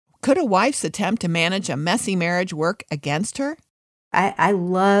Could a wife's attempt to manage a messy marriage work against her? I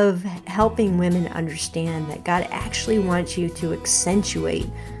love helping women understand that God actually wants you to accentuate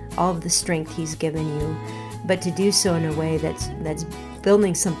all of the strength He's given you, but to do so in a way that's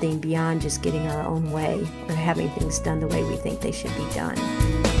building something beyond just getting our own way or having things done the way we think they should be done.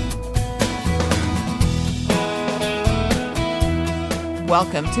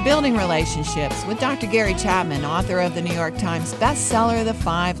 Welcome to Building Relationships with Dr. Gary Chapman, author of the New York Times bestseller, The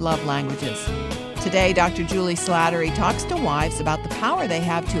 5 Love Languages. Today, Dr. Julie Slattery talks to wives about the power they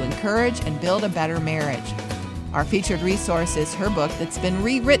have to encourage and build a better marriage. Our featured resource is her book that's been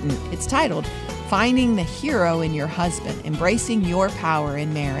rewritten. It's titled, Finding the Hero in Your Husband, Embracing Your Power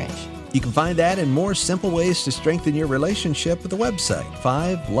in Marriage. You can find that and more simple ways to strengthen your relationship at the website,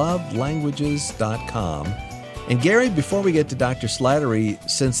 5lovelanguages.com. And Gary, before we get to Dr. Slattery,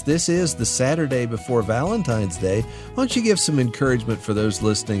 since this is the Saturday before Valentine's Day, why don't you give some encouragement for those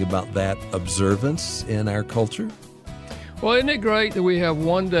listening about that observance in our culture? Well, isn't it great that we have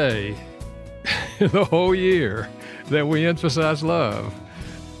one day the whole year that we emphasize love?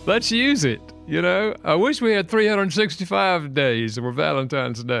 Let's use it. You know, I wish we had 365 days for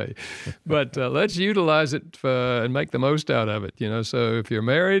Valentine's Day, but let's utilize it and make the most out of it. You know, so if you're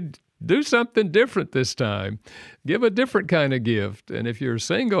married, do something different this time. Give a different kind of gift. And if you're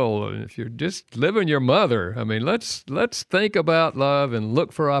single, and if you're just living your mother, I mean, let's think about love and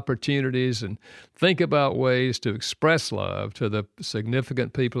look for opportunities and think about ways to express love to the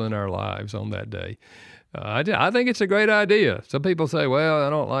significant people in our lives on that day. I think it's a great idea. Some people say, well, I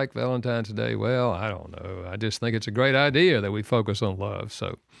don't like Valentine's Day. Well, I don't know. I just think it's a great idea that we focus on love.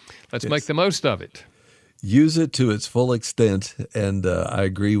 So let's make the most of it. Use it to its full extent, and I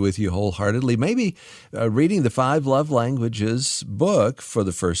agree with you wholeheartedly. Maybe reading the 5 Love Languages book for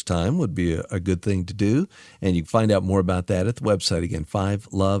the first time would be a good thing to do, and you can find out more about that at the website, again,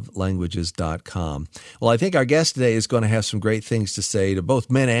 5lovelanguages.com. Well, I think our guest today is going to have some great things to say to both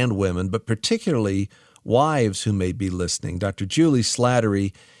men and women, but particularly wives who may be listening. Dr. Julie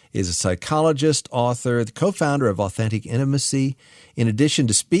Slattery is a psychologist, author, the co-founder of Authentic Intimacy. In addition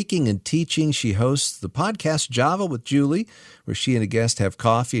to speaking and teaching, she hosts the podcast Java with Julie, where she and a guest have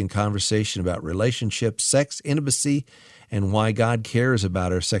coffee and conversation about relationships, sex, intimacy, and why God cares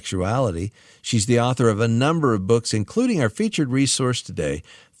about our sexuality. She's the author of a number of books, including our featured resource today,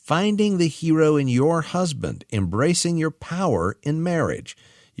 Finding the Hero in Your Husband, Embracing Your Power in Marriage.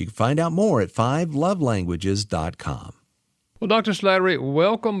 You can find out more at 5lovelanguages.com. Well, Dr. Slattery,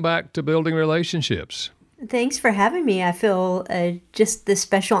 welcome back to Building Relationships. Thanks for having me. I feel just the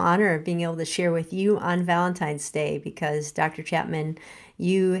special honor of being able to share with you on Valentine's Day because, Dr. Chapman,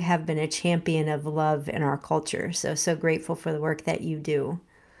 you have been a champion of love in our culture. So grateful for the work that you do.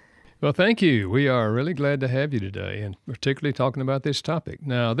 Well, thank you. We are really glad to have you today, and particularly talking about this topic.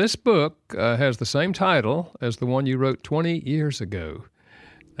 Now, this book has the same title as the one you wrote 20 years ago.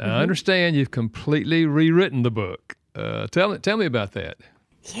 Now, I understand you've completely rewritten the book. Tell me about that.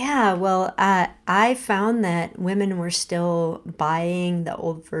 Yeah, well, I found that women were still buying the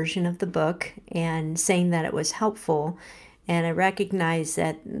old version of the book and saying that it was helpful. And I recognized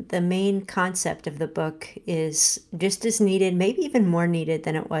that the main concept of the book is just as needed, maybe even more needed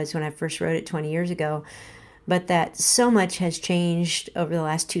than it was when I first wrote it 20 years ago. But that so much has changed over the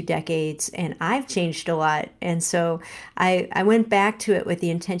last 2 decades, and I've changed a lot. And so I went back to it with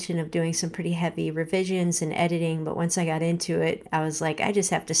the intention of doing some pretty heavy revisions and editing. But once I got into it, I was like, I just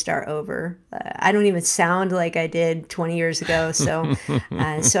have to start over. I don't even sound like I did 20 years ago. So,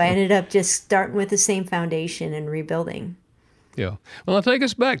 so I ended up just starting with the same foundation and rebuilding. Yeah. Well, now take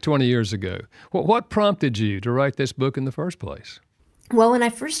us back 20 years ago. What prompted you to write this book in the first place? Well, when I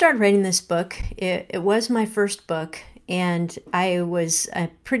first started writing this book, it was my first book, and I was a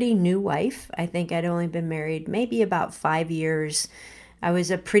pretty new wife. I think I'd only been married maybe about 5 years. I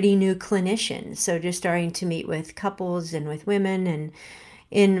was a pretty new clinician, so just starting to meet with couples and with women, and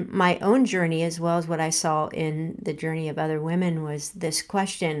in my own journey, as well as what I saw in the journey of other women, was this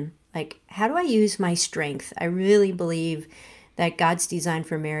question, like, how do I use my strength? I really believe that God's design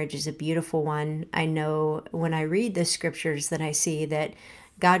for marriage is a beautiful one. I know when I read the scriptures that I see that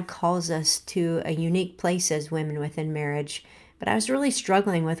God calls us to a unique place as women within marriage. But I was really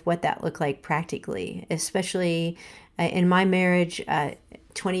struggling with what that looked like practically, especially in my marriage.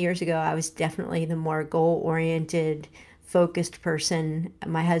 20 years ago, I was definitely the more goal-oriented, focused person.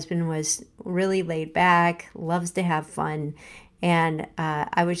 My husband was really laid back, loves to have fun. And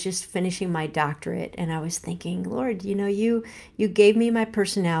I was just finishing my doctorate, and I was thinking, Lord, you know, you gave me my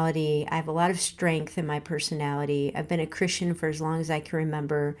personality. I have a lot of strength in my personality. I've been a Christian for as long as I can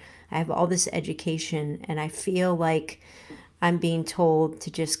remember. I have all this education, and I feel like I'm being told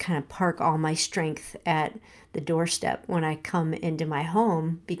to just kind of park all my strength at the doorstep when I come into my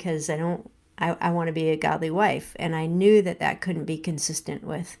home because I want to be a godly wife. And I knew that that couldn't be consistent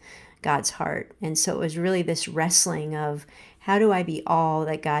with God's heart. And so it was really this wrestling of how do I be all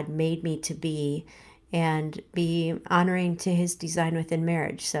that God made me to be and be honoring to his design within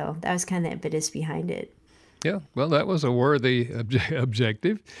marriage. So that was kind of the impetus behind it. Yeah, well, that was a worthy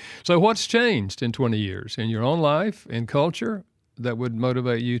objective. So what's changed in 20 years in your own life, in culture, that would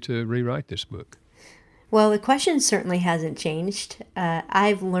motivate you to rewrite this book? Well, the question certainly hasn't changed.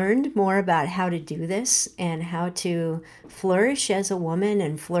 I've learned more about how to do this and how to flourish as a woman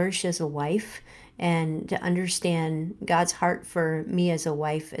and flourish as a wife, and to understand God's heart for me as a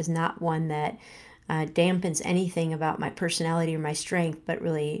wife is not one that dampens anything about my personality or my strength, but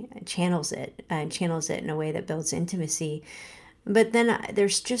really channels it in a way that builds intimacy. But then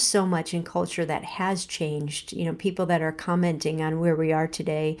there's just so much in culture that has changed. You know, people that are commenting on where we are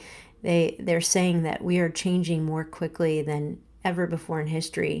today, they're saying that we are changing more quickly than ever before in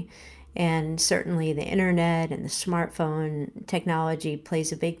history. And certainly the internet and the smartphone technology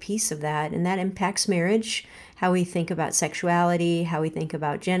plays a big piece of that. And that impacts marriage, how we think about sexuality, how we think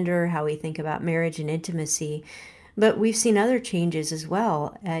about gender, how we think about marriage and intimacy. But we've seen other changes as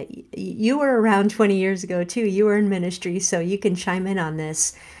well. You were around 20 years ago too. You were in ministry, so you can chime in on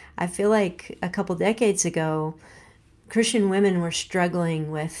this. I feel like a couple decades ago, Christian women were struggling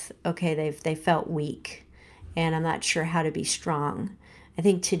with, okay, they felt weak, and I'm not sure how to be strong. I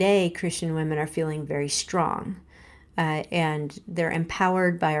think today Christian women are feeling very strong, and they're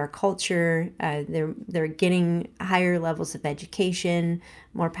empowered by our culture. They're getting higher levels of education,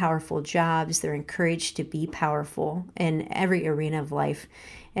 more powerful jobs. They're encouraged to be powerful in every arena of life.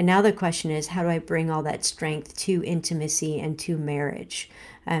 And now the question is, how do I bring all that strength to intimacy and to marriage?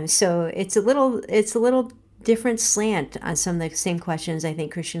 So it's a little different slant on some of the same questions I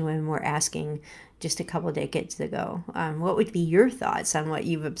think Christian women were asking just a couple of decades ago. What would be your thoughts on what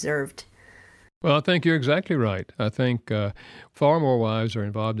you've observed? Well, I think you're exactly right. I think far more wives are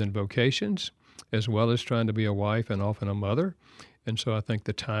involved in vocations as well as trying to be a wife and often a mother. And so I think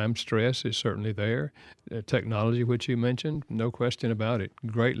the time stress is certainly there. Technology, which you mentioned, no question about it,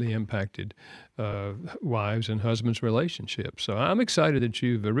 greatly impacted wives' and husbands' relationships. So I'm excited that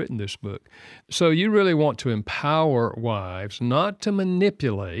you've written this book. So you really want to empower wives not to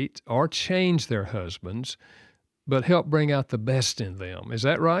manipulate or change their husbands, but help bring out the best in them. Is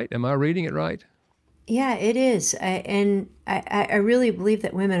that right? Am I reading it right? Yeah, it is. I really believe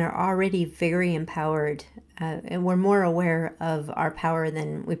that women are already very empowered, and we're more aware of our power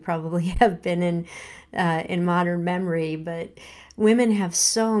than we probably have been in modern memory. But women have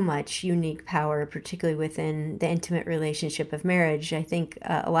so much unique power, particularly within the intimate relationship of marriage. I think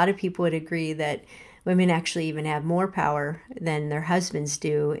a lot of people would agree that women actually even have more power than their husbands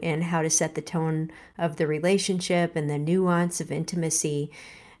do in how to set the tone of the relationship and the nuance of intimacy.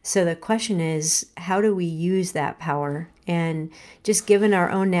 So the question is, how do we use that power? And just given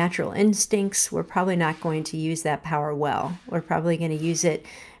our own natural instincts, we're probably not going to use that power well. We're probably going to use it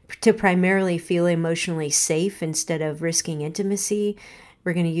to primarily feel emotionally safe instead of risking intimacy.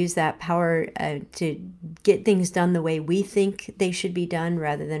 We're going to use that power to get things done the way we think they should be done,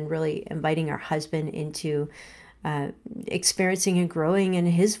 rather than really inviting our husband into experiencing and growing in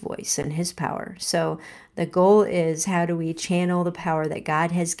his voice and his power. So the goal is, how do we channel the power that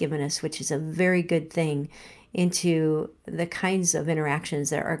God has given us, which is a very good thing, into the kinds of interactions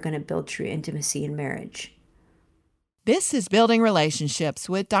that are going to build true intimacy in marriage. This is Building Relationships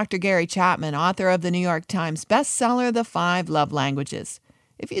with Dr. Gary Chapman, author of the New York Times bestseller, The 5 Love Languages.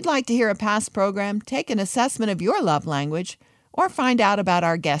 If you'd like to hear a past program, take an assessment of your love language, or find out about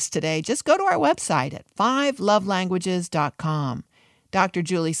our guest today, just go to our website at 5lovelanguages.com. Dr.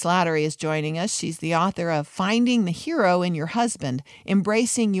 Julie Slattery is joining us. She's the author of Finding the Hero in Your Husband,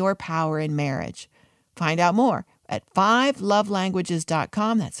 Embracing Your Power in Marriage. Find out more at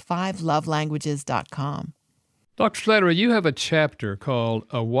 5lovelanguages.com. That's 5lovelanguages.com. Dr. Slattery, you have a chapter called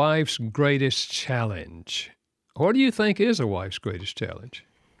A Wife's Greatest Challenge. What do you think is a wife's greatest challenge?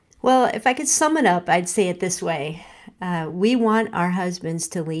 Well, if I could sum it up, I'd say it this way. We want our husbands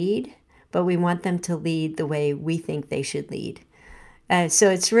to lead, but we want them to lead the way we think they should lead. So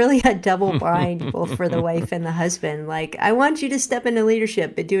it's really a double bind, both for the wife and the husband. Like, I want you to step into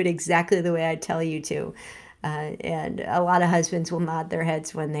leadership, but do it exactly the way I tell you to. And a lot of husbands will nod their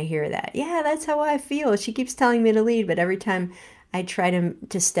heads when they hear that. Yeah, that's how I feel. She keeps telling me to lead, but every time I try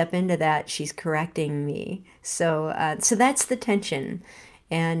to step into that, she's correcting me. So that's the tension.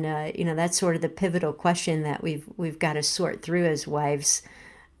 And that's sort of the pivotal question that we've got to sort through as wives.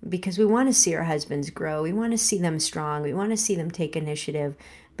 because we want to see our husbands grow. We want to see them strong. We want to see them take initiative.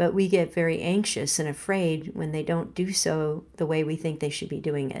 But we get very anxious and afraid when they don't do so the way we think they should be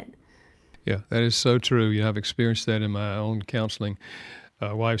doing it. Yeah, that is so true. I've experienced that in my own counseling.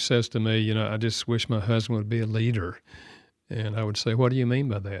 A wife says to me, I just wish my husband would be a leader. And I would say, what do you mean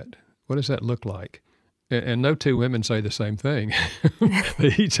by that? What does that look like? And no two women say the same thing.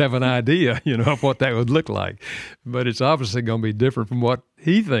 They each have an idea, of what that would look like. But it's obviously going to be different from what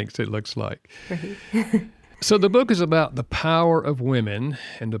he thinks it looks like. Right. So the book is about the power of women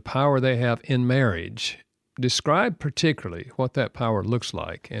and the power they have in marriage. Describe particularly what that power looks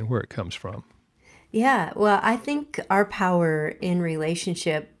like and where it comes from. Yeah, well, I think our power in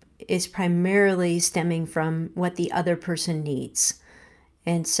relationship is primarily stemming from what the other person needs.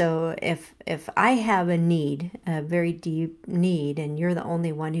 And so if I have a need, a very deep need, and you're the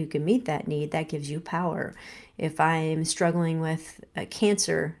only one who can meet that need, that gives you power. If I'm struggling with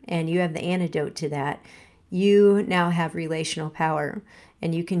cancer and you have the antidote to that, you now have relational power.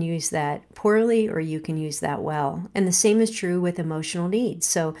 And you can use that poorly or you can use that well. And the same is true with emotional needs.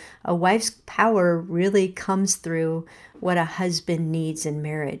 So a wife's power really comes through what a husband needs in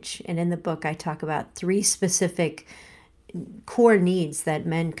marriage. And in the book, I talk about 3 specific core needs that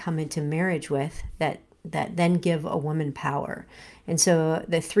men come into marriage with that then give a woman power. And so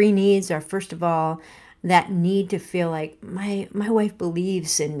the 3 needs are, first of all, that need to feel like my wife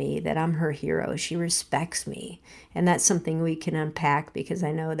believes in me, that I'm her hero. She respects me. And that's something we can unpack, because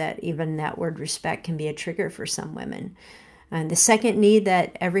I know that even that word respect can be a trigger for some women. And the second need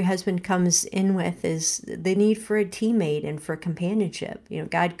that every husband comes in with is the need for a teammate and for companionship.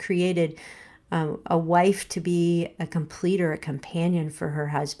 God created a wife to be a completer, a companion for her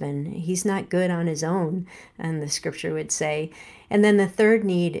husband. He's not good on his own, and the scripture would say. And then the third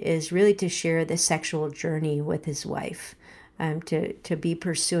need is really to share the sexual journey with his wife, to be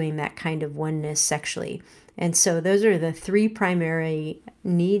pursuing that kind of oneness sexually. And so those are the 3 primary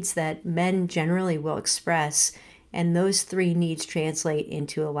needs that men generally will express, and those 3 needs translate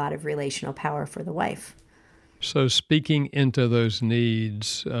into a lot of relational power for the wife. So speaking into those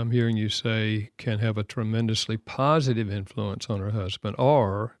needs, I'm hearing you say, can have a tremendously positive influence on her husband,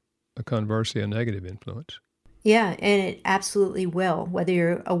 or conversely, a negative influence. Yeah, and it absolutely will. Whether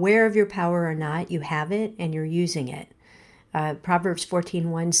you're aware of your power or not, you have it and you're using it. Proverbs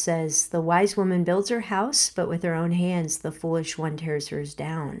 14:1 says, "The wise woman builds her house, but with her own hands the foolish one tears hers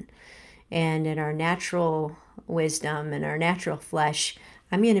down." And in our natural wisdom and our natural flesh,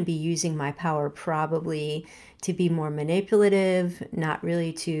 I'm going to be using my power probably to be more manipulative, not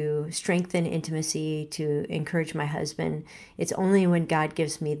really to strengthen intimacy, to encourage my husband. It's only when God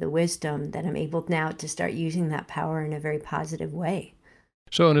gives me the wisdom that I'm able now to start using that power in a very positive way.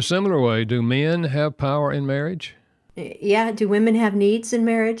 So in a similar way, do men have power in marriage? Yeah, do women have needs in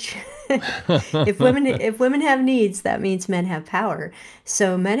marriage? If women have needs, that means men have power.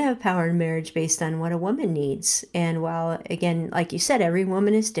 So men have power in marriage based on what a woman needs. And while, again, like you said, every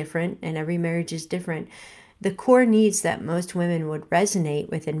woman is different and every marriage is different, the core needs that most women would resonate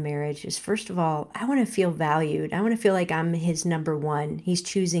with in marriage is, first of all, I want to feel valued. I want to feel like I'm his number one. He's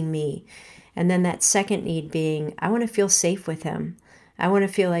choosing me. And then that second need being, I want to feel safe with him. I want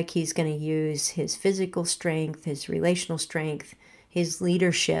to feel like he's going to use his physical strength, his relational strength, his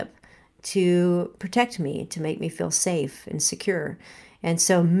leadership to protect me, to make me feel safe and secure. And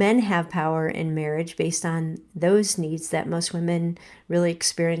so men have power in marriage based on those needs that most women really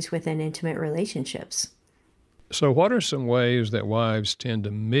experience within intimate relationships. So what are some ways that wives tend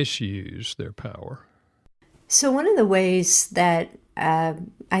to misuse their power? So one of the ways that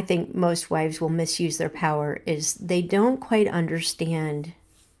I think most wives will misuse their power is they don't quite understand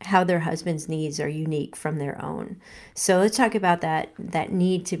how their husband's needs are unique from their own. So let's talk about that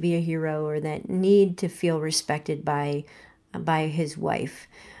need to be a hero, or that need to feel respected by his wife.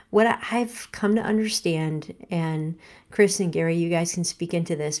 What I've come to understand, and Chris and Gary, you guys can speak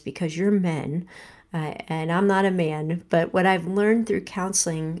into this because you're men, and I'm not a man, but what I've learned through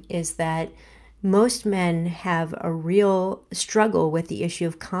counseling is that most men have a real struggle with the issue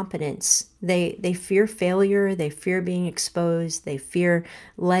of competence. They fear failure, they fear being exposed, they fear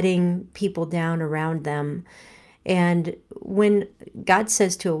letting people down around them. And when God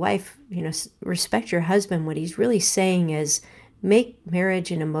says to a wife, respect your husband, what he's really saying is make marriage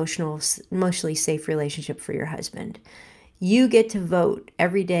an emotionally safe relationship for your husband. You get to vote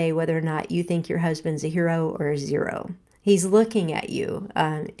every day whether or not you think your husband's a hero or a zero. He's looking at you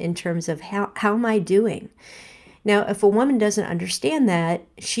in terms of how am I doing? Now, if a woman doesn't understand that,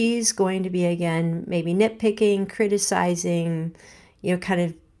 she's going to be, again, maybe nitpicking, criticizing, kind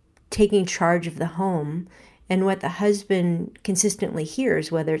of taking charge of the home. And what the husband consistently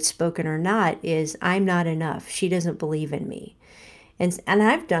hears, whether it's spoken or not, is, I'm not enough. She doesn't believe in me. And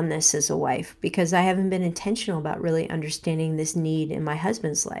I've done this as a wife because I haven't been intentional about really understanding this need in my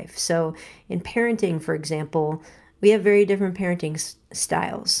husband's life. So in parenting, for example, we have very different parenting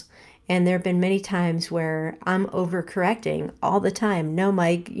styles. And there have been many times where I'm overcorrecting all the time. No,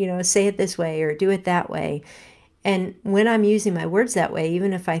 Mike, say it this way or do it that way. And when I'm using my words that way,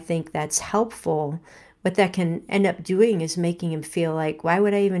 even if I think that's helpful, what that can end up doing is making him feel like, why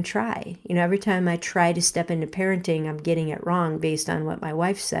would I even try? Every time I try to step into parenting, I'm getting it wrong based on what my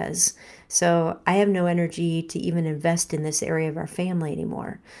wife says. So I have no energy to even invest in this area of our family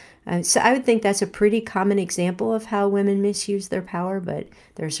anymore. So I would think that's a pretty common example of how women misuse their power, but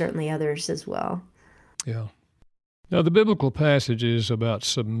there are certainly others as well. Yeah. Now, the biblical passages about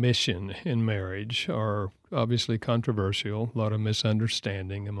submission in marriage are obviously controversial, a lot of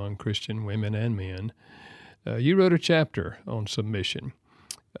misunderstanding among Christian women and men. You wrote a chapter on submission.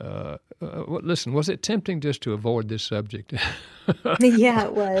 Listen, was it tempting just to avoid this subject? Yeah,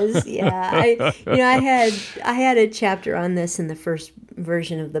 it was. Yeah, I had a chapter on this in the first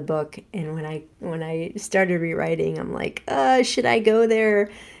version of the book, and when I started rewriting, I'm like, should I go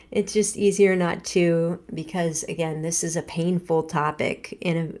there? It's just easier not to, because again, this is a painful topic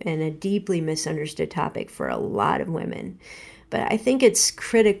and a deeply misunderstood topic for a lot of women. But I think it's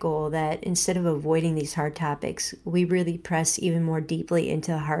critical that instead of avoiding these hard topics, we really press even more deeply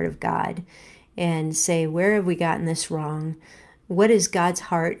into the heart of God and say, where have we gotten this wrong? What is God's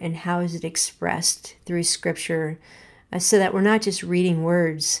heart and how is it expressed through Scripture? So that we're not just reading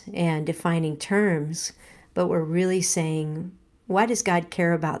words and defining terms, but we're really saying, why does God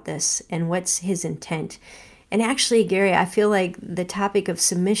care about this and what's his intent? And actually, Gary, I feel like the topic of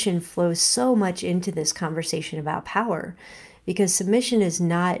submission flows so much into this conversation about power, because submission is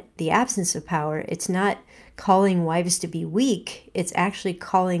not the absence of power. It's not calling wives to be weak. It's actually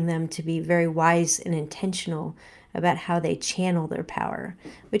calling them to be very wise and intentional about how they channel their power,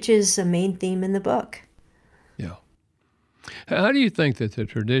 which is a main theme in the book. Yeah. How do you think that the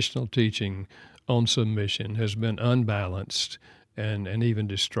traditional teaching on submission has been unbalanced and even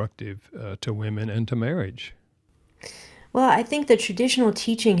destructive to women and to marriage? Well, I think the traditional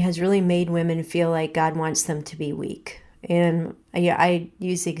teaching has really made women feel like God wants them to be weak. And I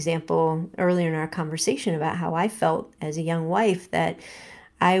used the example earlier in our conversation about how I felt as a young wife, that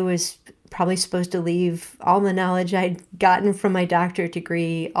I was probably supposed to leave all the knowledge I'd gotten from my doctorate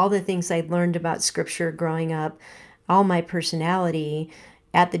degree, all the things I'd learned about Scripture growing up, all my personality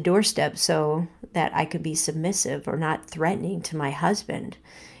at the doorstep so that I could be submissive or not threatening to my husband.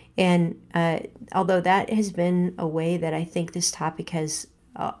 And although that has been a way that I think this topic has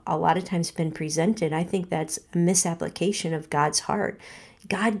a lot of times been presented, I think that's a misapplication of God's heart.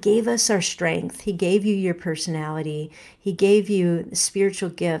 God gave us our strength. He gave you your personality. He gave you spiritual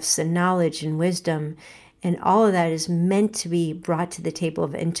gifts and knowledge and wisdom. And all of that is meant to be brought to the table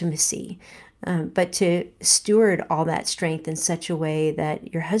of intimacy. But to steward all that strength in such a way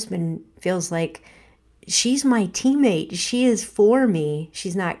that your husband feels like, she's my teammate. She is for me.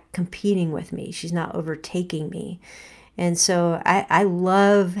 She's not competing with me. She's not overtaking me. And so I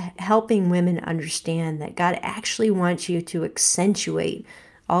love helping women understand that God actually wants you to accentuate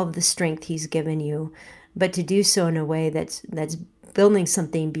all of the strength he's given you, but to do so in a way that's building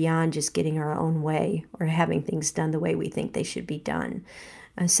something beyond just getting our own way or having things done the way we think they should be done.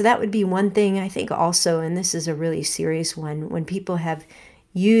 So that would be one thing. I think also, and this is a really serious one, when people have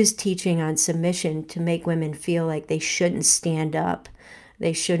used teaching on submission to make women feel like they shouldn't stand up,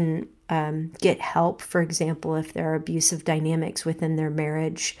 they shouldn't get help, for example, if there are abusive dynamics within their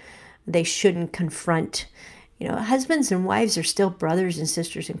marriage, they shouldn't confront. Husbands and wives are still brothers and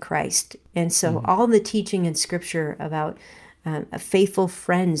sisters in Christ. And so all the teaching in Scripture about faithful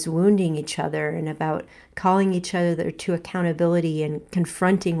friends wounding each other and about calling each other to accountability and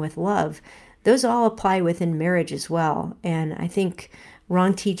confronting with love, those all apply within marriage as well. And I think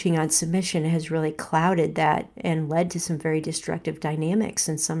wrong teaching on submission has really clouded that and led to some very destructive dynamics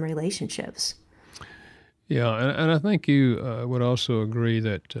in some relationships. Yeah, and I think you would also agree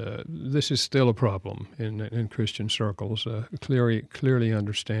that this is still a problem in Christian circles, clearly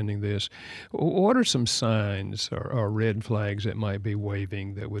understanding this. What are some signs or red flags that might be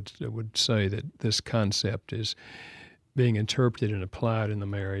waving that would say that this concept is being interpreted and applied in the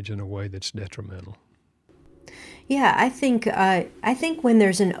marriage in a way that's detrimental? Yeah, I think when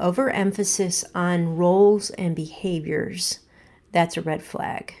there's an overemphasis on roles and behaviors, that's a red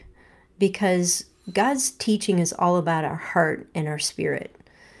flag, because God's teaching is all about our heart and our spirit.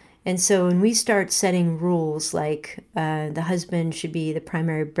 And so when we start setting rules like the husband should be the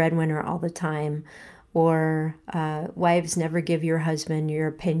primary breadwinner all the time, or wives, never give your husband your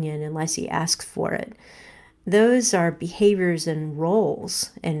opinion unless he asks for it. Those are behaviors and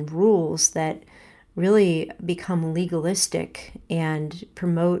roles and rules that really become legalistic and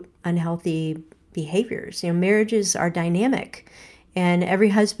promote unhealthy behaviors. Marriages are dynamic, and every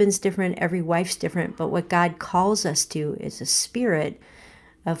husband's different, every wife's different, but what God calls us to is a spirit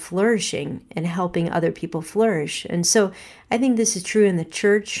of flourishing and helping other people flourish. And so I think this is true in the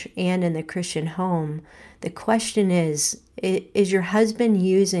church and in the Christian home. The question is your husband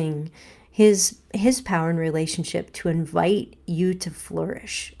using his power and relationship to invite you to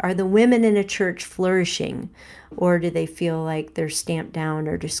flourish? Are the women in a church flourishing, or do they feel like they're stamped down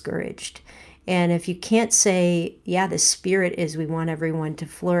or discouraged? And if you can't say, yeah, the spirit is we want everyone to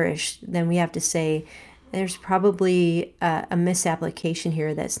flourish, then we have to say there's probably a misapplication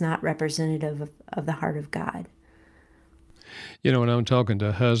here that's not representative of the heart of God. When I'm talking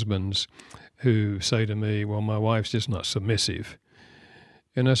to husbands who say to me, well, my wife's just not submissive.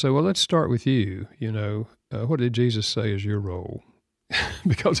 And I say, well, let's start with you. What did Jesus say is your role?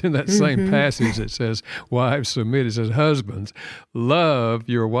 Because in that same passage it says, wives submit. It says, husbands, love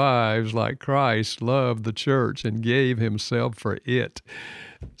your wives like Christ loved the church and gave himself for it.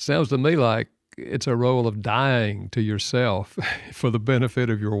 Sounds to me like it's a role of dying to yourself for the benefit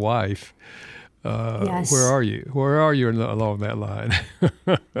of your wife. Yes. Where are you? Where are you along that line?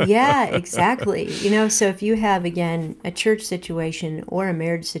 Yeah, exactly. So if you have, again, a church situation or a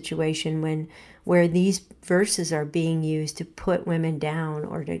marriage situation where these verses are being used to put women down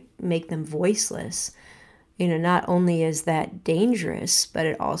or to make them voiceless, not only is that dangerous, but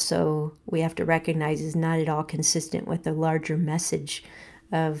it also, we have to recognize, is not at all consistent with the larger message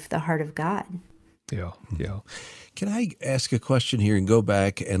of the heart of God. Yeah. Can I ask a question here and go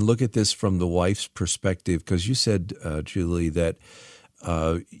back and look at this from the wife's perspective? Because you said, Julie, that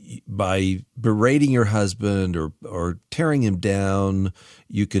by berating your husband or tearing him down,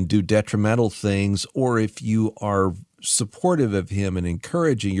 you can do detrimental things. Or if you are supportive of him and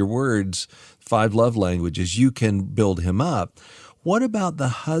encouraging your words, 5 love languages, you can build him up. What about the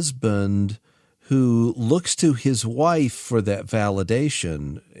husband who looks to his wife for that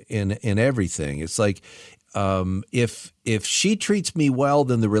validation in everything? It's like, if she treats me well,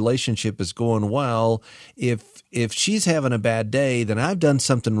 then the relationship is going well. If she's having a bad day, then I've done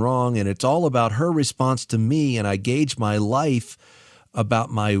something wrong, and it's all about her response to me, and I gauge my life about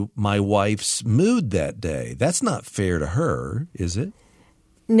my wife's mood that day. That's not fair to her, is it?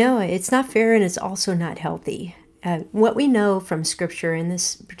 No, it's not fair, and it's also not healthy. What we know from Scripture, and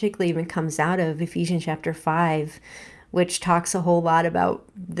this particularly even comes out of Ephesians chapter 5, which talks a whole lot about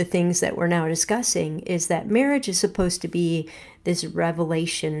the things that we're now discussing, is that marriage is supposed to be this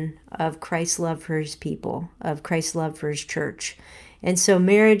revelation of Christ's love for his people, of Christ's love for his church. And so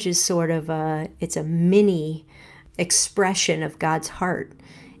marriage is sort of it's a mini expression of God's heart.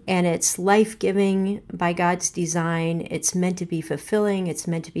 And it's life-giving by God's design. It's meant to be fulfilling. It's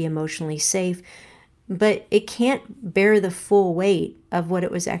meant to be emotionally safe. But it can't bear the full weight of what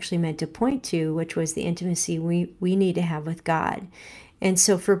it was actually meant to point to, which was the intimacy we need to have with God. And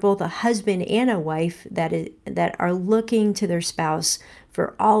so for both a husband and a wife that are looking to their spouse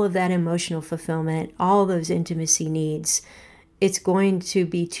for all of that emotional fulfillment, all those intimacy needs, it's going to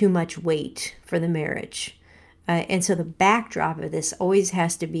be too much weight for the marriage. And so the backdrop of this always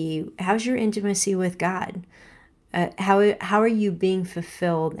has to be, how's your intimacy with God? How are you being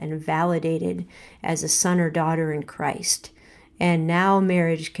fulfilled and validated as a son or daughter in Christ? And now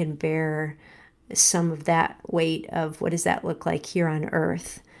marriage can bear some of that weight of what does that look like here on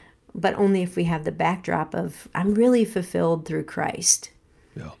earth, but only if we have the backdrop of I'm really fulfilled through Christ.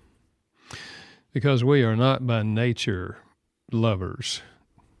 Yeah. Because we are not by nature lovers.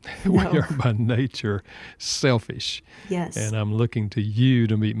 No. We are by nature selfish. Yes. And I'm looking to you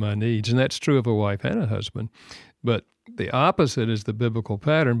to meet my needs. And that's true of a wife and a husband. But the opposite is the biblical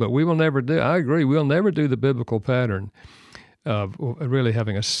pattern. But we will never do, I agree, we'll never do the biblical pattern of really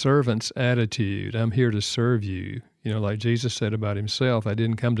having a servant's attitude. I'm here to serve you. Like Jesus said about himself, I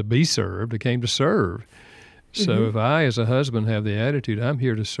didn't come to be served, I came to serve. So if I, as a husband, have the attitude, I'm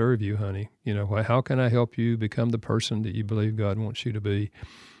here to serve you, honey. How can I help you become the person that you believe God wants you to be?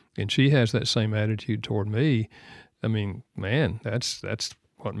 And she has that same attitude toward me. I mean, man, that's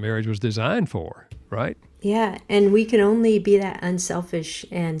what marriage was designed for, right? Yeah, and we can only be that unselfish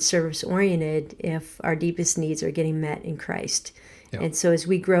and service-oriented if our deepest needs are getting met in Christ. Yeah. And so as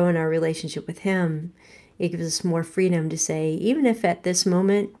we grow in our relationship with him, it gives us more freedom to say, even if at this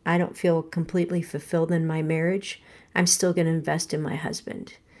moment I don't feel completely fulfilled in my marriage, I'm still going to invest in my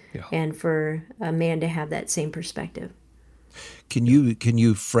husband. Yeah. And for a man to have that same perspective. Can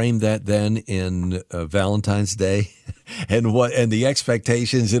you frame that then in Valentine's Day, and the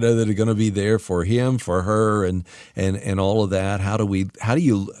expectations that are going to be there for him, for her, and all of that? How do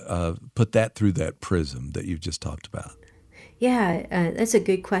you put that through that prism that you've just talked about? Yeah, that's a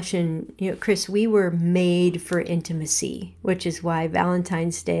good question. Chris, we were made for intimacy, which is why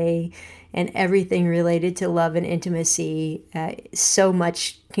Valentine's Day and everything related to love and intimacy so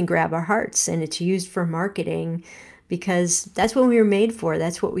much can grab our hearts, and it's used for marketing because that's what we were made for.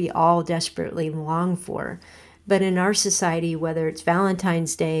 That's what we all desperately long for. But in our society, whether it's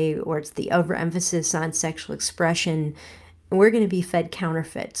Valentine's Day or it's the overemphasis on sexual expression, we're going to be fed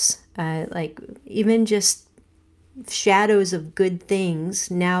counterfeits. Like even just shadows of good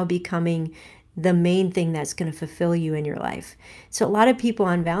things now becoming the main thing that's going to fulfill you in your life. So a lot of people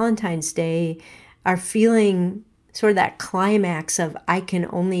on Valentine's Day are feeling sort of that climax of, I can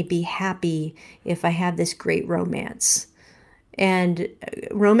only be happy if I have this great romance. And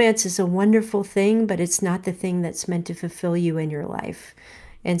romance is a wonderful thing, but it's not the thing that's meant to fulfill you in your life.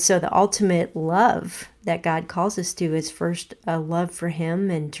 And so the ultimate love that God calls us to is first a love for Him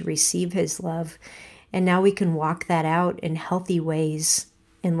and to receive His love. And now we can walk that out in healthy ways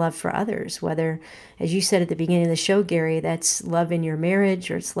in love for others, whether, as you said at the beginning of the show, Gary, that's love in your marriage,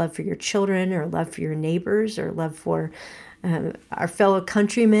 or it's love for your children, or love for your neighbors, or love for our fellow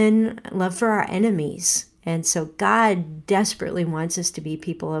countrymen, love for our enemies. And so God desperately wants us to be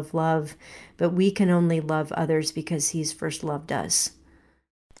people of love, but we can only love others because He's first loved us.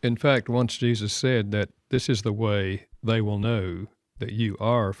 In fact, once Jesus said that this is the way they will know that you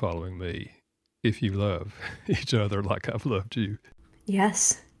are following me, if you love each other like I've loved you.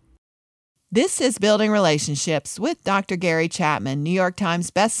 Yes. This is Building Relationships with Dr. Gary Chapman, New York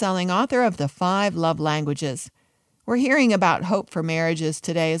Times bestselling author of The 5 Love Languages. We're hearing about hope for marriages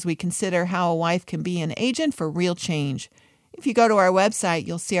today as we consider how a wife can be an agent for real change. If you go to our website,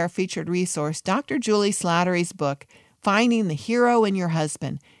 you'll see our featured resource, Dr. Julie Slattery's book, Finding the Hero in Your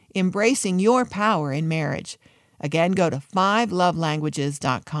Husband, Embracing Your Power in Marriage. Again, go to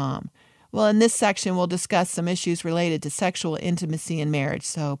 5lovelanguages.com. Well, in this section, we'll discuss some issues related to sexual intimacy in marriage,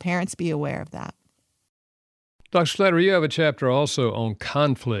 so parents be aware of that. Dr. Slattery, you have a chapter also on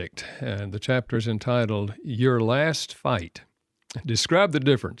conflict, and the chapter is entitled Your Last Fight. Describe the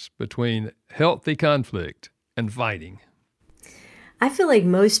difference between healthy conflict and fighting. I feel like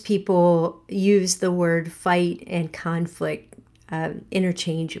most people use the word fight and conflict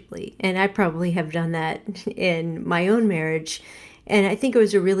interchangeably, and I probably have done that in my own marriage. And I think it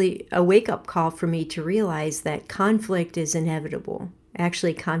was a wake-up call for me to realize that conflict is inevitable.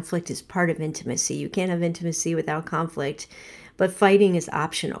 Actually, conflict is part of intimacy. You can't have intimacy without conflict, but fighting is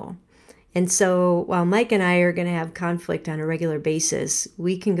optional. And so while Mike and I are going to have conflict on a regular basis,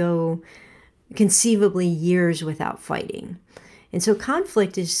 we can go conceivably years without fighting. And so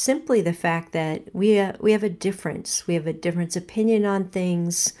conflict is simply the fact that we have a difference. We have a different opinion on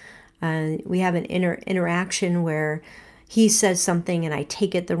things. We have an interaction where he says something and I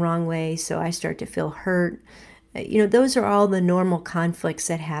take it the wrong way, so I start to feel hurt. Those are all the normal conflicts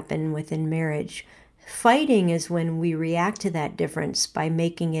that happen within marriage. Fighting is when we react to that difference by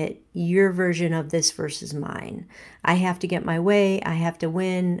making it your version of this versus mine. I have to get my way. I have to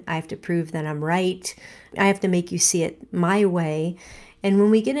win. I have to prove that I'm right. I have to make you see it my way. And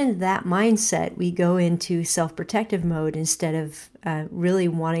when we get into that mindset, we go into self-protective mode instead of really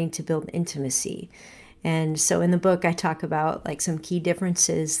wanting to build intimacy. And so in the book, I talk about some key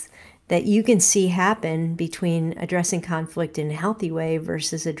differences that you can see happen between addressing conflict in a healthy way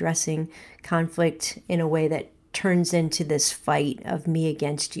versus addressing conflict in a way that turns into this fight of me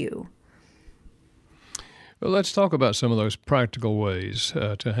against you. Well, let's talk about some of those practical ways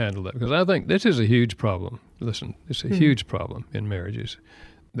to handle that, because I think this is a huge problem. Listen, it's a huge problem in marriages,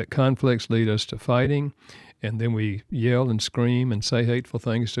 that conflicts lead us to fighting, and then we yell and scream and say hateful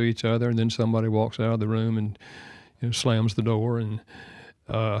things to each other, and then somebody walks out of the room and slams the door. And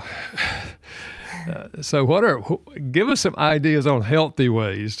so give us some ideas on healthy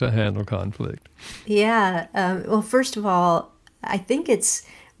ways to handle conflict. Yeah. Well, first of all, I think it's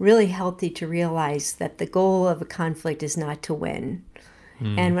really healthy to realize that the goal of a conflict is not to win.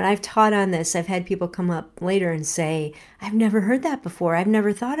 And when I've taught on this, I've had people come up later and say, I've never heard that before. I've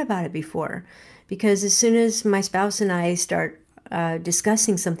never thought about it before. Because as soon as my spouse and I start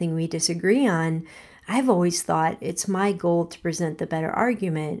discussing something we disagree on, I've always thought it's my goal to present the better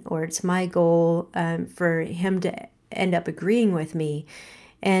argument, or it's my goal for him to end up agreeing with me.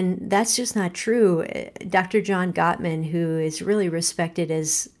 And that's just not true. Dr. John Gottman, who is really respected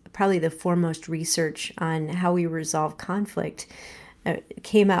as probably the foremost research on how we resolve conflict,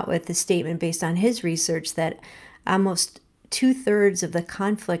 came out with a statement based on his research that almost 2/3 of the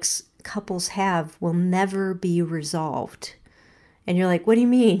conflicts couples have will never be resolved. And you're like, what do you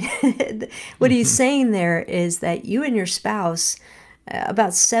mean? What he's saying there is that you and your spouse,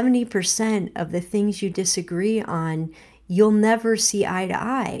 about 70% of the things you disagree on, you'll never see eye to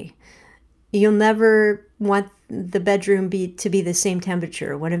eye. You'll never want the bedroom to be the same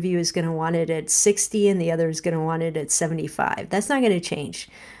temperature. One of you is going to want it at 60 and the other is going to want it at 75. That's not going to change.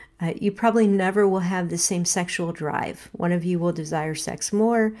 You probably never will have the same sexual drive. One of you will desire sex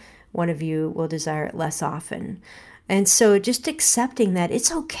more. One of you will desire it less often. And so just accepting that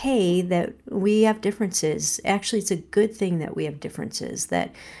it's okay that we have differences. Actually, it's a good thing that we have differences,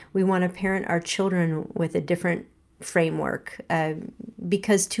 that we want to parent our children with a different framework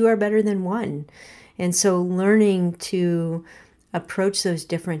because two are better than one. And so learning to approach those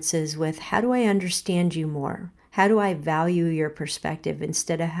differences with, how do I understand you more? How do I value your perspective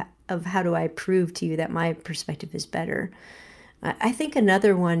instead of how do I prove to you that my perspective is better? I think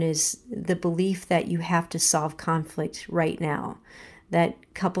another one is the belief that you have to solve conflict right now, that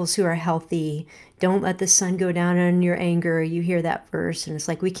couples who are healthy don't let the sun go down on your anger. You hear that verse and it's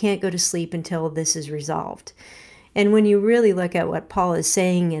like, we can't go to sleep until this is resolved. And when you really look at what Paul is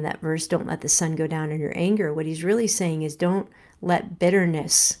saying in that verse, don't let the sun go down on your anger, what he's really saying is don't let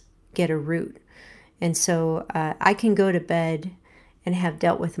bitterness get a root. And so I can go to bed and have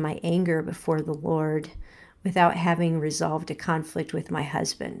dealt with my anger before the Lord without having resolved a conflict with my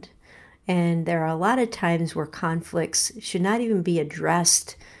husband. And there are a lot of times where conflicts should not even be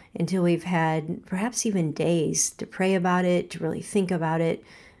addressed until we've had perhaps even days to pray about it, to really think about it,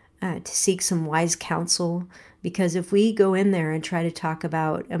 to seek some wise counsel. Because if we go in there and try to talk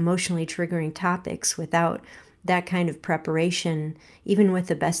about emotionally triggering topics without that kind of preparation, even with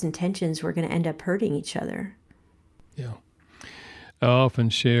the best intentions, we're going to end up hurting each other. Yeah. I often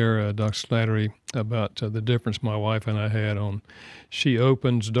share, Dr. Slattery, about the difference my wife and I had on she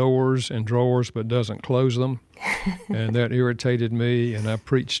opens doors and drawers but doesn't close them. And that irritated me, and I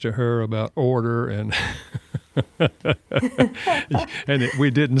preached to her about order, and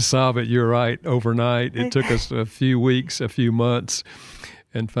we didn't solve it, you're right, overnight. It took us a few weeks, a few months.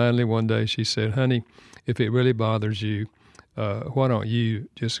 And finally one day she said, honey, if it really bothers you, why don't you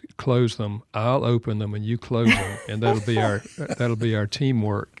just close them? I'll open them and you close them, and that'll be our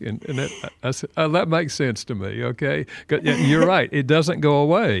teamwork. And I said, oh, that makes sense to me. Okay, you're right. It doesn't go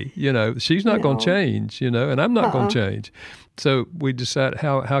away. She's not going to change. And I'm not going to change. So we decide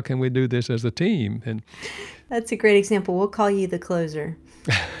how can we do this as a team? And that's a great example. We'll call you the closer.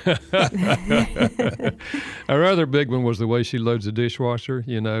 Our other big one was the way she loads the dishwasher.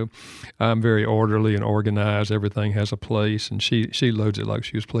 I'm very orderly and organized. Everything has a place, and she loads it like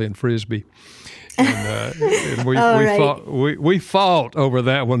she was playing Frisbee. And we fought over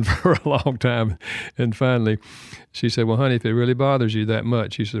that one for a long time. And finally, she said, "Well, honey, if it really bothers you that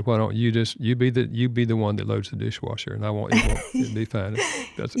much," she said, "why don't you be the one that loads the dishwasher, and it'll be fine."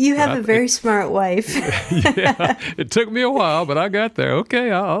 You have a very smart wife. Yeah, it took me a while, but I got there.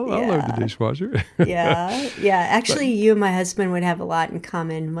 Okay, I'll load the dishwasher. Yeah. Actually, you and my husband would have a lot in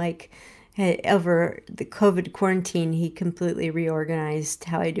common. Mike, over the COVID quarantine, he completely reorganized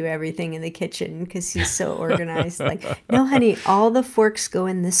how I do everything in the kitchen because he's so organized. Like, no, honey, all the forks go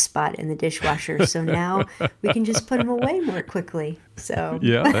in this spot in the dishwasher, so now we can just put them away more quickly. So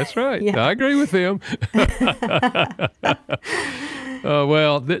yeah, that's right. Yeah. I agree with him.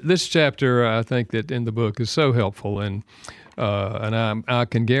 This chapter, I think that in the book is so helpful, and I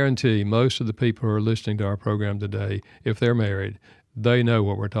can guarantee most of the people who are listening to our program today, if they're married, they know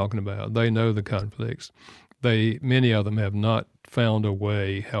what we're talking about. They know the conflicts. Many of them have not found a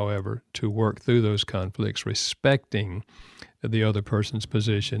way, however, to work through those conflicts, respecting the other person's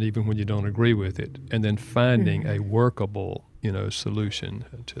position, even when you don't agree with it, and then finding a workable, solution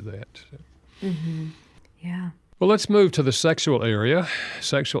to that. Mm-hmm. Yeah. Well, let's move to the sexual area.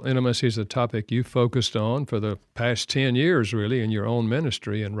 Sexual intimacy is a topic you focused on for the past 10 years, really, in your own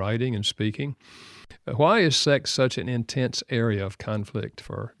ministry and writing and speaking. Why is sex such an intense area of conflict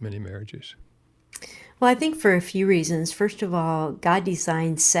for many marriages? Well, I think for a few reasons. First of all, God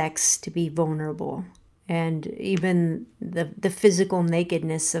designed sex to be vulnerable. And even the physical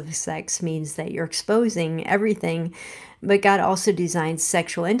nakedness of sex means that you're exposing everything. But God also designed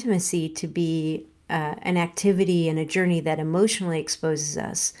sexual intimacy to be an activity and a journey that emotionally exposes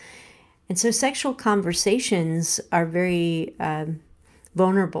us. And so sexual conversations are very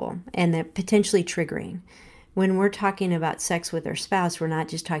vulnerable and they're potentially triggering. When we're talking about sex with our spouse, we're not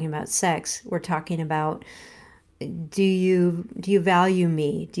just talking about sex. We're talking about, do you value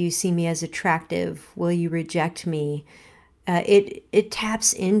me? Do you see me as attractive? Will you reject me? it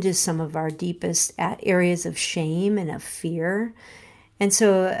taps into some of our deepest areas of shame and of fear. And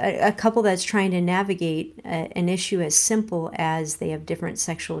so a couple that's trying to navigate an issue as simple as they have different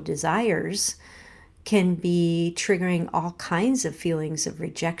sexual desires can be triggering all kinds of feelings of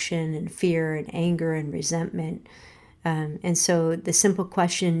rejection and fear and anger and resentment. And so the simple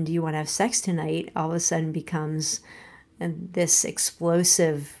question, do you want to have sex tonight, all of a sudden becomes this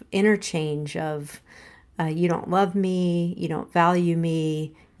explosive interchange of, you don't love me, you don't value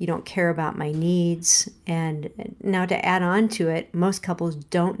me, you don't care about my needs. And now to add on to it, most couples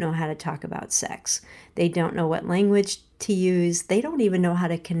don't know how to talk about sex. They don't know what language to use. They don't even know how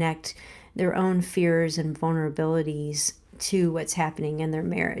to connect their own fears and vulnerabilities to what's happening in their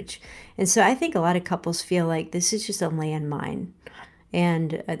marriage. And so I think a lot of couples feel like this is just a landmine.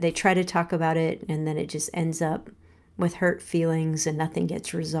 And they try to talk about it, and then it just ends up with hurt feelings and nothing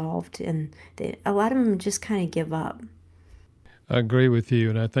gets resolved. And a lot of them just kind of give up. I agree with you,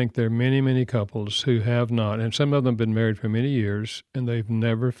 and I think there are many, many couples who have not, and some of them have been married for many years, and they've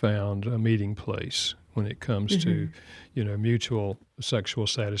never found a meeting place when it comes to, mutual sexual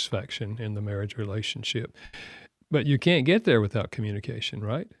satisfaction in the marriage relationship. But you can't get there without communication,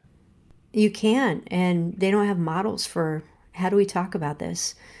 right? You can, and they don't have models for how do we talk about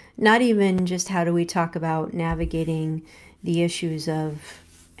this. Not even just how do we talk about navigating the issues of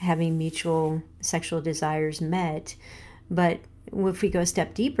having mutual sexual desires met, but if we go a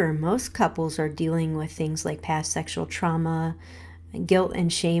step deeper, most couples are dealing with things like past sexual trauma, guilt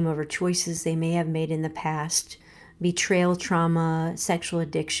and shame over choices they may have made in the past, betrayal trauma, sexual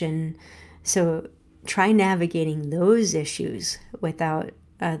addiction. So try navigating those issues without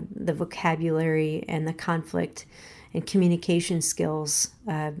the vocabulary and the conflict and communication skills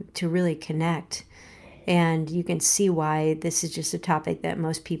to really connect. And you can see why this is just a topic that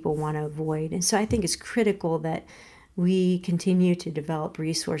most people want to avoid. And so I think it's critical that we continue to develop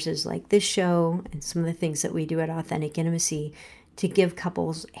resources like this show and some of the things that we do at Authentic Intimacy to give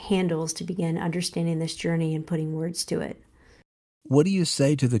couples handles to begin understanding this journey and putting words to it. What do you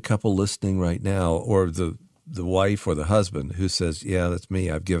say to the couple listening right now, or the wife or the husband who says, yeah, that's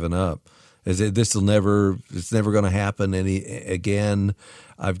me, I've given up? It's never going to happen again.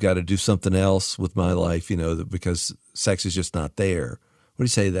 I've got to do something else with my life, because sex is just not there. What do you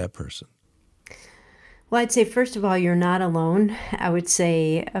say to that person? Well, I'd say, first of all, you're not alone. I would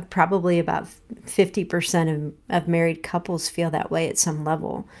say probably about 50% of married couples feel that way at some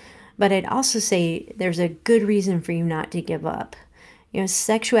level. But I'd also say there's a good reason for you not to give up.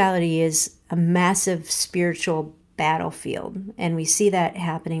 Sexuality is a massive spiritual battlefield, and we see that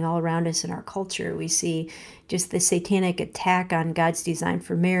happening all around us in our culture. We see just the satanic attack on God's design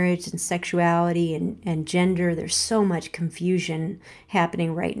for marriage and sexuality and gender. There's so much confusion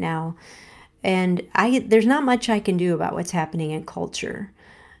happening right now. And there's not much I can do about what's happening in culture.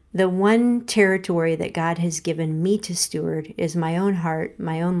 The one territory that God has given me to steward is my own heart,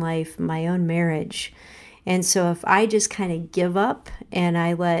 my own life, my own marriage. And so if I just kind of give up and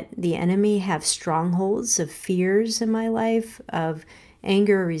I let the enemy have strongholds of fears in my life, of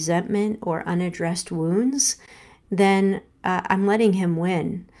anger, resentment, or unaddressed wounds, then I'm letting him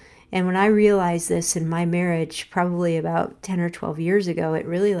win. And when I realized this in my marriage, probably about 10 or 12 years ago, it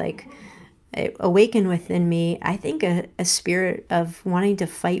really it awakened within me, I think, a spirit of wanting to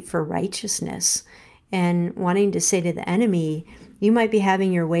fight for righteousness and wanting to say to the enemy, you might be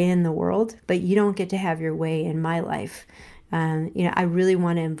having your way in the world, but you don't get to have your way in my life. I really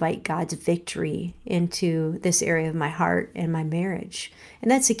want to invite God's victory into this area of my heart and my marriage.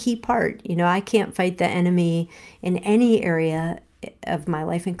 And that's a key part. I can't fight the enemy in any area of my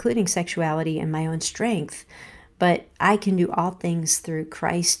life, including sexuality and my own strength. But I can do all things through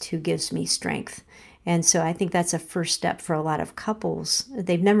Christ who gives me strength. And so I think that's a first step for a lot of couples.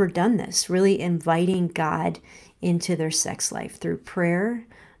 They've never done this, really inviting God into their sex life through prayer,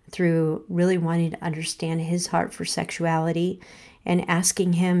 through really wanting to understand his heart for sexuality and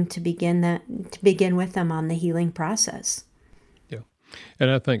asking him to begin with them on the healing process.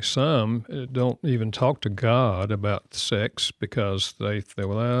 And I think some don't even talk to God about sex because they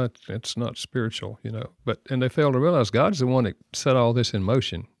well, it's not spiritual, and they fail to realize God's the one that set all this in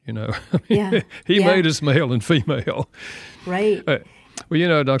motion, He made us male and female. Right.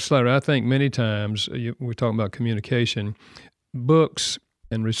 Well, Dr. Slatter, I think many times we're talking about communication, books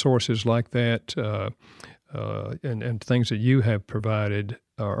and resources like that, and things that you have provided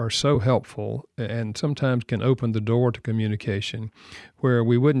are so helpful and sometimes can open the door to communication where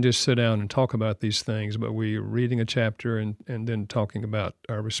we wouldn't just sit down and talk about these things, but we're reading a chapter and then talking about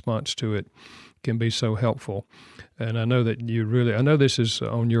our response to it can be so helpful. And I know that I know this is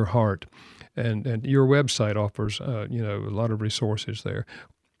on your heart. and your website offers a lot of resources there.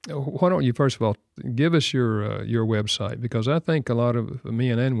 Why don't you first of all give us your website, because I think a lot of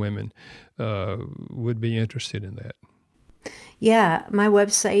men and women would be interested in that. Yeah, my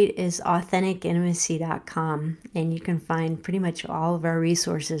website is AuthenticIntimacy.com, and you can find pretty much all of our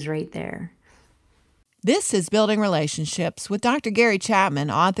resources right there. This is Building Relationships with Dr. Gary Chapman,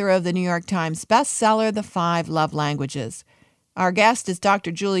 author of the New York Times bestseller, The 5 Love Languages. Our guest is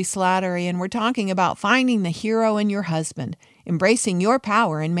Dr. Julie Slattery, and we're talking about finding the hero in your husband, embracing your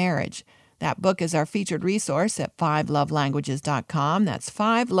power in marriage. That book is our featured resource at 5lovelanguages.com. That's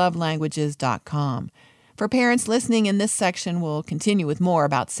 5lovelanguages.com. For parents listening in this section, we'll continue with more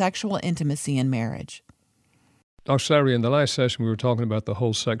about sexual intimacy in marriage. Dr. Slattery, in the last session, we were talking about the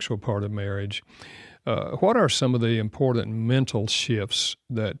whole sexual part of marriage. What are some of the important mental shifts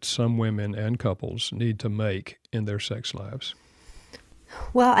that some women and couples need to make in their sex lives?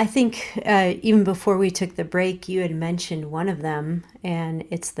 Well, I think even before we took the break, you had mentioned one of them, and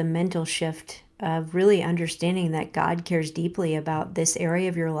it's the mental shift of really understanding that God cares deeply about this area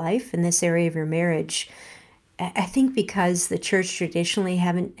of your life and this area of your marriage. I think because the church traditionally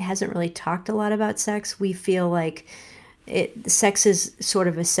hasn't really talked a lot about sex, we feel like sex is sort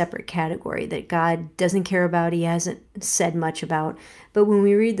of a separate category that God doesn't care about, he hasn't said much about. But when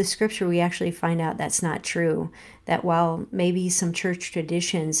we read the scripture, we actually find out that's not true. That while maybe some church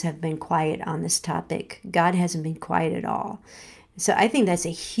traditions have been quiet on this topic, God hasn't been quiet at all. So I think that's a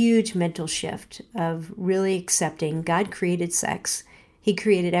huge mental shift of really accepting God created sex. He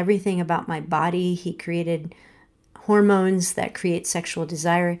created everything about my body. He created hormones that create sexual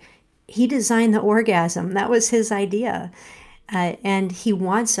desire. He designed the orgasm. That was his idea. And he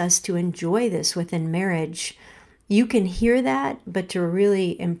wants us to enjoy this within marriage. You can hear that, but to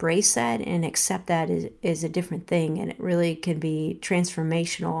really embrace that and accept that is a different thing. And it really can be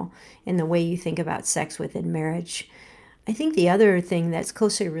transformational in the way you think about sex within marriage. I think the other thing that's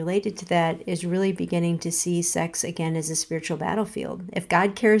closely related to that is really beginning to see sex again as a spiritual battlefield. If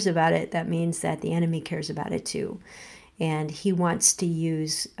God cares about it, that means that the enemy cares about it too. And he wants to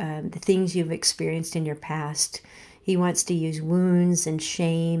use the things you've experienced in your past. He wants to use wounds and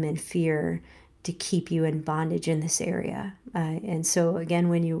shame and fear to keep you in bondage in this area. And so again,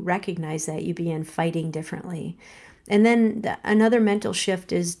 when you recognize that, you begin fighting differently. And then another mental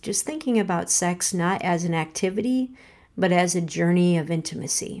shift is just thinking about sex not as an activity, but as a journey of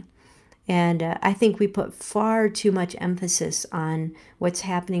intimacy. And I think we put far too much emphasis on what's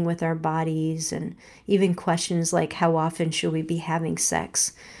happening with our bodies and even questions like how often should we be having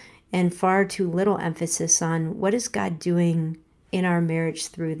sex, and far too little emphasis on what is God doing in our marriage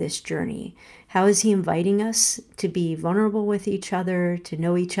through this journey. How is he inviting us to be vulnerable with each other, to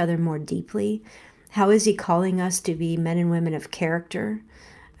know each other more deeply? How is he calling us to be men and women of character?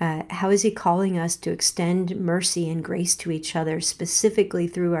 How is he calling us to extend mercy and grace to each other, specifically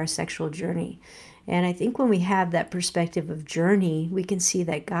through our sexual journey? And I think when we have that perspective of journey, we can see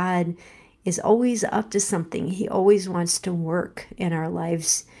that God is always up to something. He always wants to work in our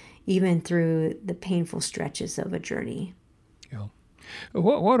lives, even through the painful stretches of a journey. Yeah.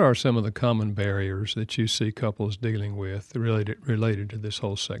 What are some of the common barriers that you see couples dealing with related to this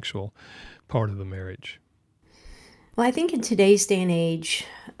whole sexual part of the marriage? Well, I think in today's day and age,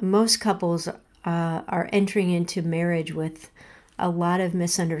 most couples are entering into marriage with a lot of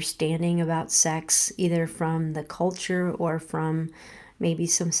misunderstanding about sex, either from the culture or from maybe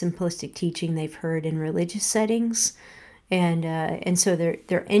some simplistic teaching they've heard in religious settings. And so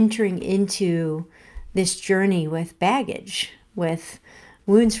they're entering into this journey with baggage, with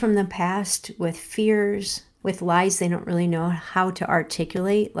wounds from the past, with fears, with lies they don't really know how to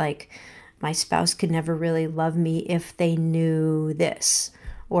articulate, like, my spouse could never really love me if they knew this,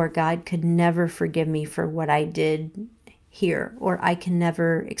 or God could never forgive me for what I did here, or I can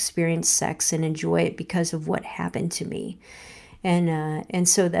never experience sex and enjoy it because of what happened to me. And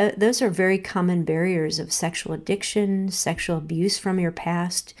so those are very common barriers of sexual addiction, sexual abuse from your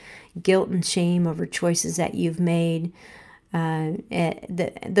past, guilt and shame over choices that you've made.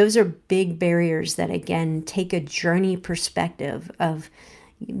 Those are big barriers that, again, take a journey perspective of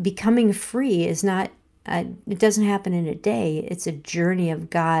becoming free is not, it doesn't happen in a day. It's a journey of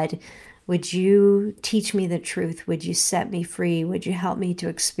God. Would you teach me the truth? Would you set me free? Would you help me to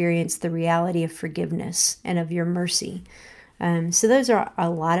experience the reality of forgiveness and of your mercy? So those are a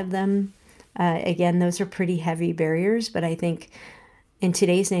lot of them. Again, those are pretty heavy barriers, but I think in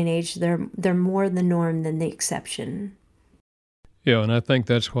today's day and age, they're more the norm than the exception. Yeah, and I think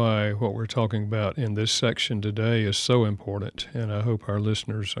that's why what we're talking about in this section today is so important, and I hope our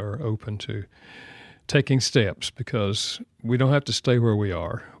listeners are open to taking steps, because we don't have to stay where we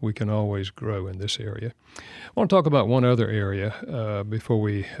are. We can always grow in this area. I want to talk about one other area before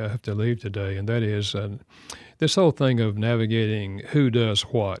we have to leave today, and that is this whole thing of navigating who does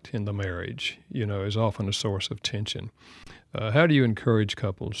what in the marriage, is often a source of tension. How do you encourage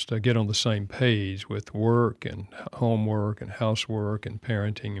couples to get on the same page with work and homework and housework and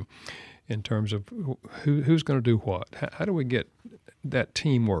parenting in terms of who's going to do what? How do we get that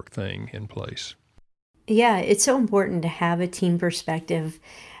teamwork thing in place? Yeah, it's so important to have a team perspective.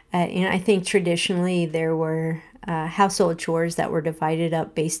 I think traditionally there were household chores that were divided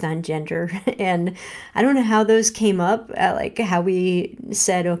up based on gender. And I don't know how those came up, like how we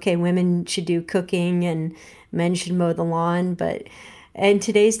said, okay, women should do cooking and men should mow the lawn. But in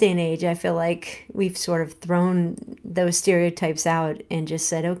today's day and age, I feel like we've sort of thrown those stereotypes out and just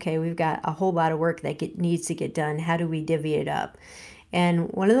said, okay, we've got a whole lot of work that needs to get done. How do we divvy it up? And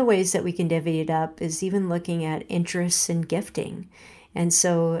one of the ways that we can divvy it up is even looking at interests and gifting. And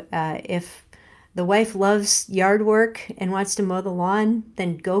so if the wife loves yard work and wants to mow the lawn,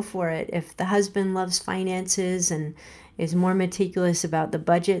 then go for it. If the husband loves finances and is more meticulous about the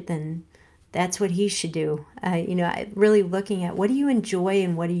budget, then that's what he should do. Really looking at what do you enjoy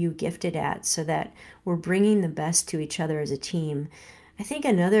and what are you gifted at, so that we're bringing the best to each other as a team. I think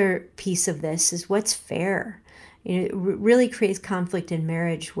another piece of this is what's fair. It really creates conflict in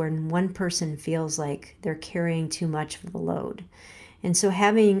marriage when one person feels like they're carrying too much of the load. And so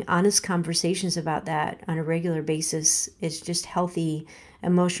having honest conversations about that on a regular basis is just healthy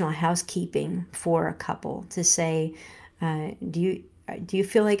emotional housekeeping for a couple to say, do you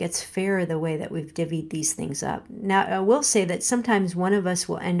feel like it's fair the way that we've divvied these things up? Now, I will say that sometimes one of us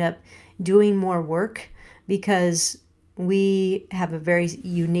will end up doing more work because we have a very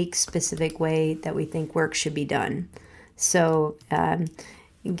unique, specific way that we think work should be done. So,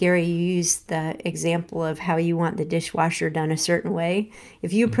 Gary, you used the example of how you want the dishwasher done a certain way.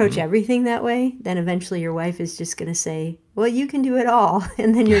 If you approach everything that way, then eventually your wife is just going to say, well, you can do it all.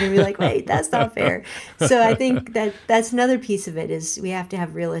 And then you're going to be like, wait, that's not fair. So I think that's another piece of it, is we have to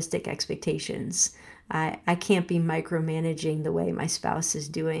have realistic expectations. I can't be micromanaging the way my spouse is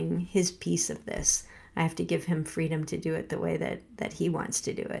doing his piece of this. I have to give him freedom to do it the way that he wants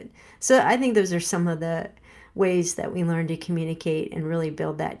to do it. So I think those are some of the ways that we learn to communicate and really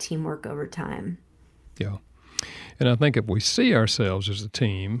build that teamwork over time. Yeah. And I think if we see ourselves as a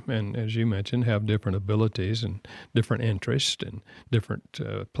team, and as you mentioned, have different abilities and different interests and different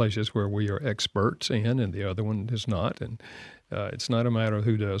places where we are experts in and the other one is not, and it's not a matter of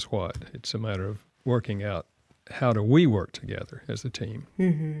who does what. It's a matter of working out how do we work together as a team.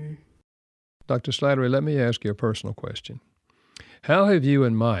 Mm-hmm. Dr. Slattery, let me ask you a personal question. How have you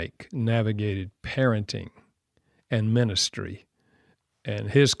and Mike navigated parenting and ministry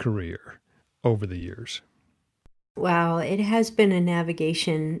and his career over the years? Wow, it has been a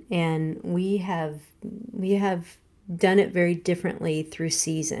navigation, and we have done it very differently through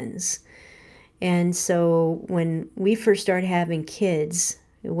seasons. And so when we first started having kids,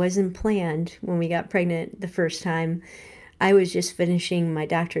 it wasn't planned. When we got pregnant the first time, I was just finishing my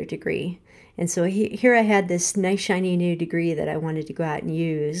doctorate degree. And so here I had this nice shiny new degree that I wanted to go out and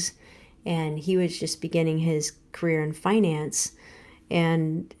use, and he was just beginning his career in finance.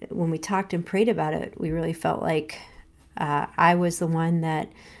 And when we talked and prayed about it, we really felt like I was the one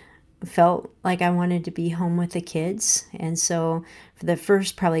that felt like I wanted to be home with the kids. And so for the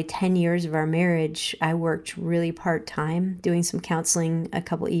first probably 10 years of our marriage, I worked really part-time, doing some counseling a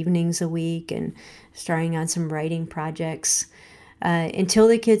couple evenings a week and starting on some writing projects until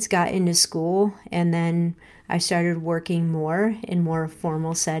the kids got into school. And then I started working more in more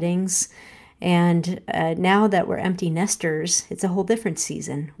formal settings. And now that we're empty nesters, it's a whole different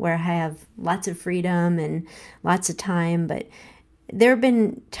season where I have lots of freedom and lots of time. But there have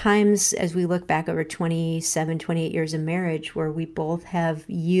been times as we look back over 27, 28 years of marriage where we both have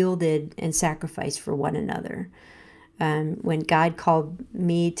yielded and sacrificed for one another. When God called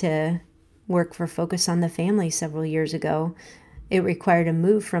me to work for Focus on the Family several years ago, it required a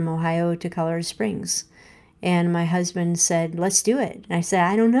move from Ohio to Colorado Springs. And my husband said, let's do it. And I said,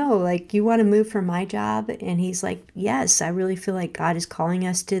 I don't know, like, you want to move from my job? And he's like, yes, I really feel like God is calling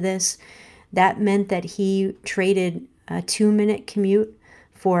us to this. That meant that he traded a 2-minute commute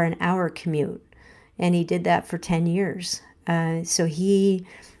for an hour commute. And he did that for 10 years. So he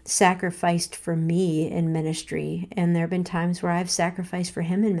sacrificed for me in ministry. And there have been times where I've sacrificed for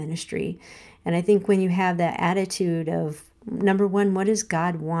him in ministry. And I think when you have that attitude of, number one, what does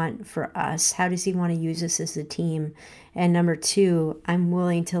God want for us? How does he want to use us as a team? And number two, I'm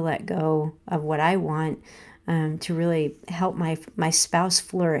willing to let go of what I want to really help my spouse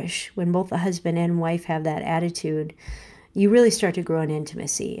flourish. When both the husband and wife have that attitude, you really start to grow in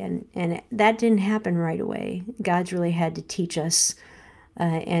intimacy. And that didn't happen right away. God's really had to teach us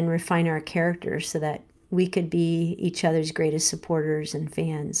and refine our character so that we could be each other's greatest supporters and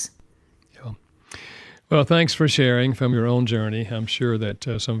fans. Yeah. Well, thanks for sharing from your own journey. I'm sure that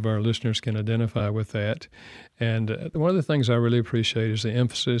some of our listeners can identify with that. And one of the things I really appreciate is the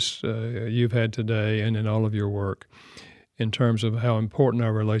emphasis you've had today and in all of your work in terms of how important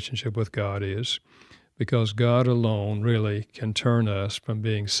our relationship with God is, because God alone really can turn us from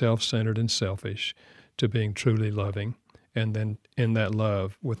being self-centered and selfish to being truly loving. And then in that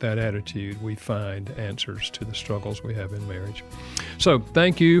love, with that attitude, we find answers to the struggles we have in marriage. So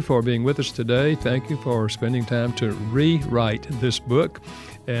thank you for being with us today. Thank you for spending time to rewrite this book.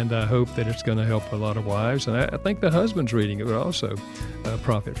 And I hope that it's going to help a lot of wives. And I think the husbands reading it would also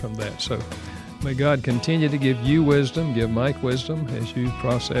profit from that. So may God continue to give you wisdom, give Mike wisdom as you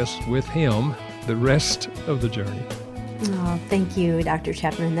process with him the rest of the journey. Oh, thank you, Dr.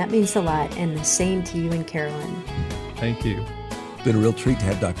 Chapman. That means a lot. And the same to you and Carolyn. Thank you. It's been a real treat to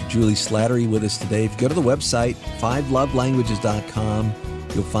have Dr. Julie Slattery with us today. If you go to the website, 5lovelanguages.com,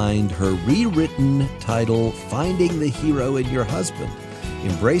 you'll find her rewritten title, Finding the Hero in Your Husband,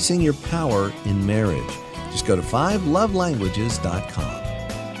 Embracing Your Power in Marriage. Just go to 5lovelanguages.com.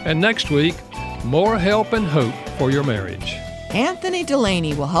 And next week, more help and hope for your marriage. Anthony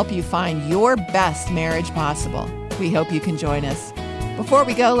Delaney will help you find your best marriage possible. We hope you can join us. Before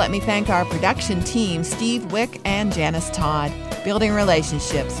we go, let me thank our production team, Steve Wick and Janice Todd. Building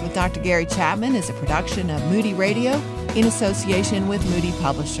Relationships with Dr. Gary Chapman is a production of Moody Radio in association with Moody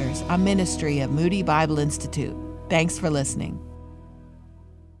Publishers, a ministry of Moody Bible Institute. Thanks for listening.